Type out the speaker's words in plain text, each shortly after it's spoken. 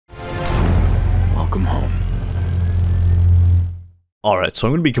Welcome home. Alright, so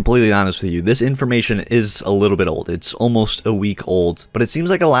I'm going to be completely honest with you, this information is a little bit old. It's almost a week old, but it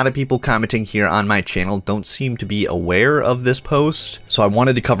seems like a lot of people commenting here on my channel don't seem to be aware of this post, so I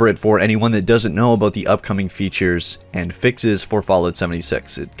wanted to cover it for anyone that doesn't know about the upcoming features and fixes for Fallout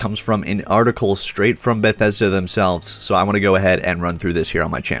 76. It comes from an article straight from Bethesda themselves, so I want to go ahead and run through this here on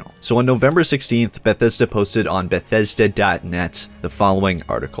my channel. So on November 16th, Bethesda posted on Bethesda.net the following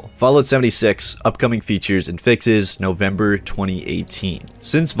article. Fallout 76, upcoming features and fixes, November 2018.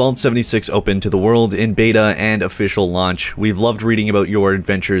 Since Vault 76 opened to the world in beta and official launch, we've loved reading about your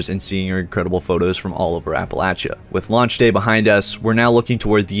adventures and seeing your incredible photos from all over Appalachia. With launch day behind us, we're now looking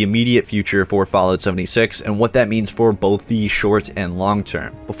toward the immediate future for Fallout 76 and what that means for both the short and long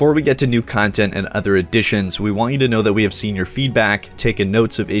term. Before we get to new content and other additions, we want you to know that we have seen your feedback, taken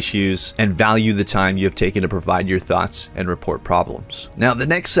notes of issues, and value the time you have taken to provide your thoughts and report problems. Now, the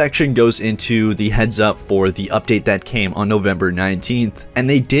next section goes into the heads up for the update that came on November 19th. And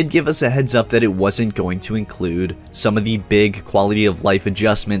they did give us a heads up that it wasn't going to include some of the big quality of life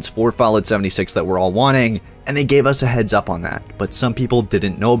adjustments for Fallout 76 that we're all wanting, and they gave us a heads up on that. But some people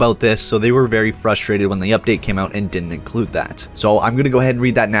didn't know about this, so they were very frustrated when the update came out and didn't include that. So I'm going to go ahead and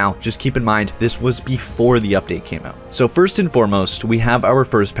read that now. Just keep in mind, this was before the update came out. So first and foremost, we have our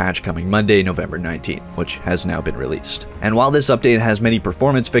first patch coming Monday, November 19th, which has now been released. And while this update has many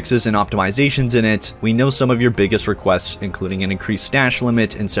performance fixes and optimizations in it, we know some of your biggest requests, including an increased stash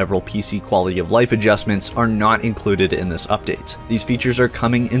limit and several PC quality of life adjustments, are not included in this update. These features are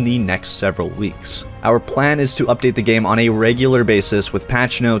coming in the next several weeks. Our plan is to update the game on a regular basis with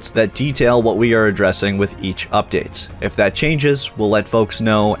patch notes that detail what we are addressing with each update. If that changes, we'll let folks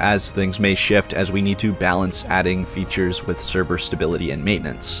know, as things may shift as we need to balance adding features with server stability and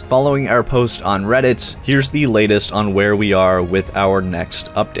maintenance. Following our post on Reddit, here's the latest on where we are with our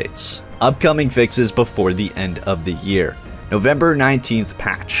next updates. Upcoming fixes before the end of the year. November 19th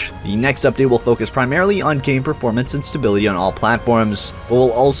patch. The next update will focus primarily on game performance and stability on all platforms, but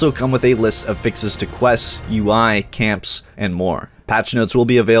will also come with a list of fixes to quests, UI, camps, and more. Patch notes will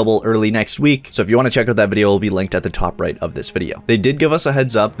be available early next week, so if you want to check out that video, it will be linked at the top right of this video. They did give us a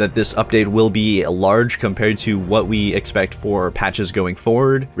heads up that this update will be large compared to what we expect for patches going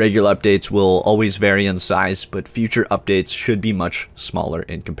forward. Regular updates will always vary in size, but future updates should be much smaller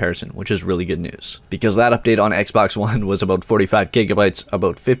in comparison, which is really good news. Because that update on Xbox One was about 45 gigabytes,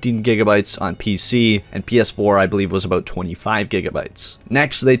 about 15 gigabytes on PC, and PS4 I believe was about 25 gigabytes.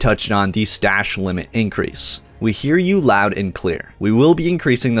 Next, they touched on the stash limit increase. We hear you loud and clear. We will be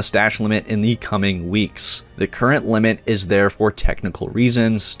increasing the stash limit in the coming weeks. The current limit is there for technical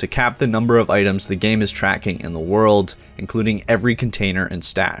reasons, to cap the number of items the game is tracking in the world, including every container and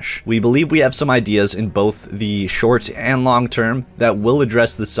stash. We believe we have some ideas in both the short and long term that will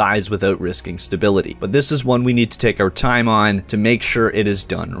address the size without risking stability, but this is one we need to take our time on to make sure it is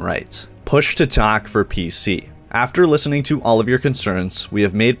done right. Push to talk for PC. After listening to all of your concerns, we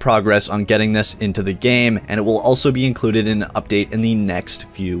have made progress on getting this into the game, and it will also be included in an update in the next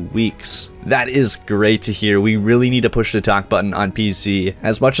few weeks. That is great to hear. We really need a push to talk button on PC.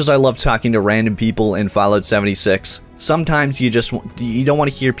 As much as I love talking to random people in Fallout 76, sometimes you don't want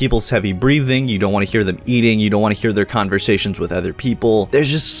to hear people's heavy breathing, you don't want to hear them eating, you don't want to hear their conversations with other people.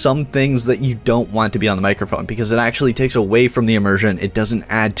 There's just some things that you don't want to be on the microphone because it actually takes away from the immersion, it doesn't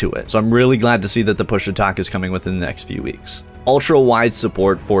add to it. So I'm really glad to see that the push to talk is coming within the next few weeks. Ultrawide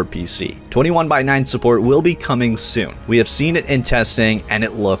support for PC. 21:9 support will be coming soon. We have seen it in testing and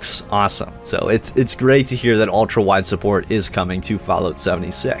it looks awesome. So it's great to hear that ultrawide support is coming to Fallout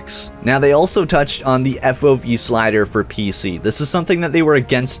 76. Now, they also touched on the FOV slider for PC. This is something that they were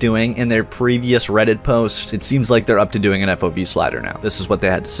against doing in their previous Reddit post. It seems like they're up to doing an FOV slider now. This is what they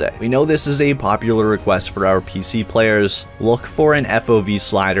had to say. We know this is a popular request for our PC players. Look for an FOV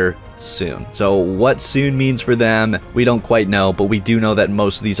slider soon. So what soon means for them, we don't quite know, but we do know that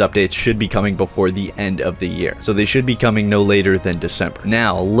most of these updates should be coming before the end of the year. So they should be coming no later than December.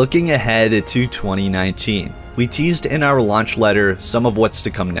 Now, looking ahead to 2019. We teased in our launch letter some of what's to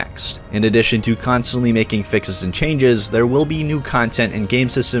come next. In addition to constantly making fixes and changes, there will be new content and game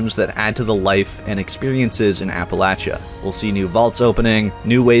systems that add to the life and experiences in Appalachia. We'll see new vaults opening,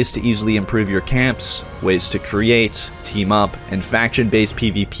 new ways to easily improve your camps, ways to create, team up, and faction-based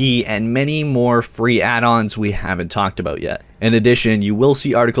PvP, and many more free add-ons we haven't talked about yet. In addition, you will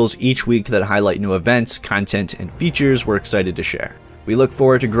see articles each week that highlight new events, content, and features we're excited to share. We look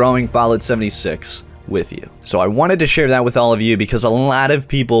forward to growing Fallout 76 with you. So I wanted to share that with all of you because a lot of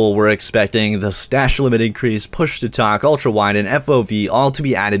people were expecting the stash limit increase, push-to-talk, ultra-wide, and FOV all to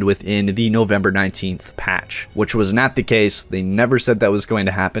be added within the November 19th patch, which was not the case. They never said that was going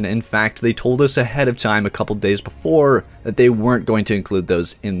to happen. In fact, they told us ahead of time a couple days before that they weren't going to include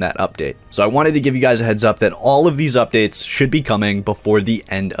those in that update. So I wanted to give you guys a heads up that all of these updates should be coming before the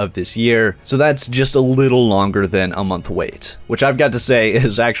end of this year. So that's just a little longer than a month wait, which I've got to say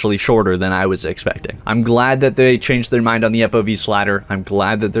is actually shorter than I was expecting. I'm glad that they changed their mind on the FOV slider. I'm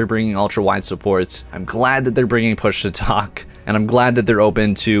glad that they're bringing ultra-wide supports. I'm glad that they're bringing push-to-talk. And I'm glad that they're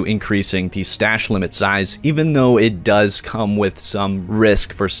open to increasing the stash limit size, even though it does come with some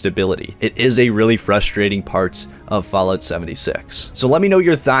risk for stability. It is a really frustrating part of Fallout 76. So let me know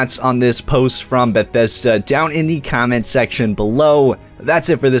your thoughts on this post from Bethesda down in the comment section below. That's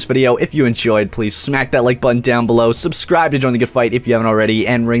it for this video. If you enjoyed, please smack that like button down below, subscribe to join the good fight if you haven't already,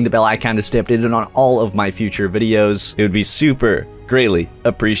 and ring the bell icon to stay updated on all of my future videos. It would be super greatly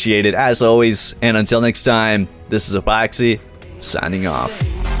appreciated as always. And until next time, this is Epoxy, signing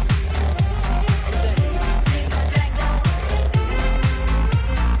off.